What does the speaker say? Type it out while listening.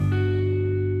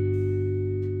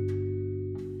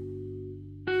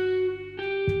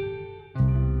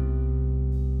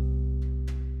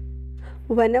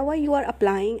Whenever you are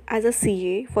applying as a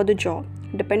CA for the job,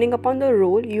 depending upon the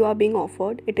role you are being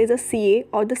offered, it is a CA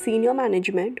or the senior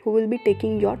management who will be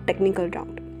taking your technical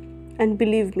round. And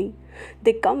believe me,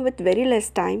 they come with very less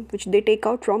time which they take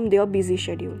out from their busy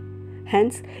schedule.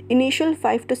 Hence, initial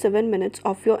 5 to 7 minutes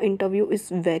of your interview is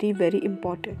very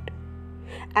important.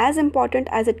 As important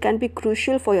as it can be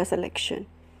crucial for your selection.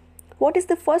 What is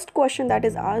the first question that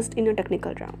is asked in a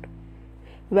technical round?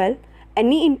 Well,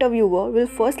 any interviewer will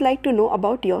first like to know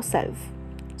about yourself.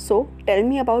 So, tell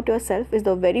me about yourself is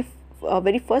the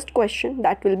very first question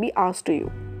that will be asked to you.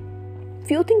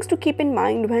 Few things to keep in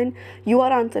mind when you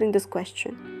are answering this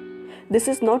question. This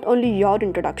is not only your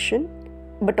introduction,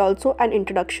 but also an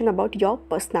introduction about your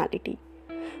personality.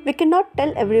 We cannot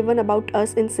tell everyone about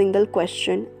us in single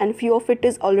question, and few of it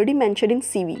is already mentioned in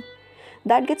CV.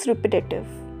 That gets repetitive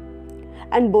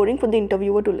and boring for the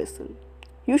interviewer to listen.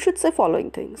 You should say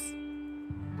following things.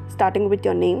 Starting with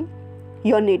your name,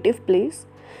 your native place,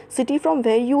 city from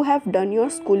where you have done your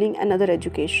schooling and other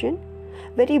education,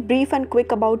 very brief and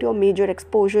quick about your major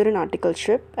exposure in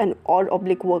articleship and or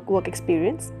oblique work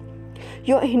experience,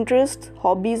 your interests,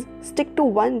 hobbies, stick to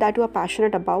one that you are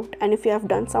passionate about, and if you have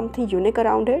done something unique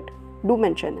around it, do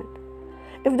mention it.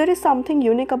 If there is something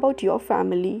unique about your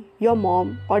family, your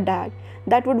mom or dad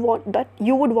that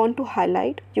you would want to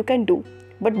highlight, you can do,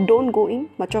 but don't go in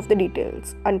much of the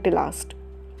details until asked.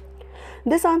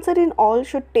 This answer in all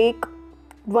should take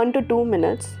 1 to 2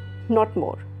 minutes, not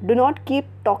more. Do not keep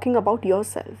talking about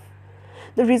yourself.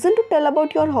 The reason to tell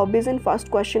about your hobbies in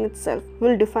first question itself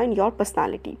will define your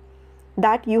personality,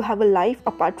 that you have a life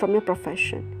apart from your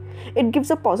profession. It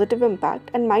gives a positive impact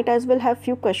and might as well have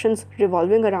few questions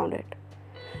revolving around it.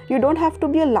 You don't have to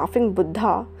be a laughing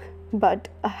Buddha, but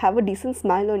have a decent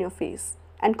smile on your face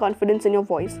and confidence in your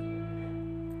voice.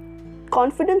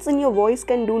 Confidence in your voice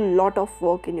can do a lot of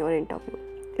work in your interview.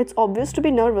 It's obvious to be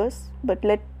nervous, but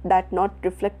let that not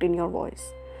reflect in your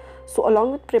voice. So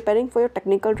along with preparing for your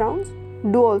technical rounds,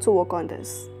 do also work on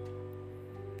this.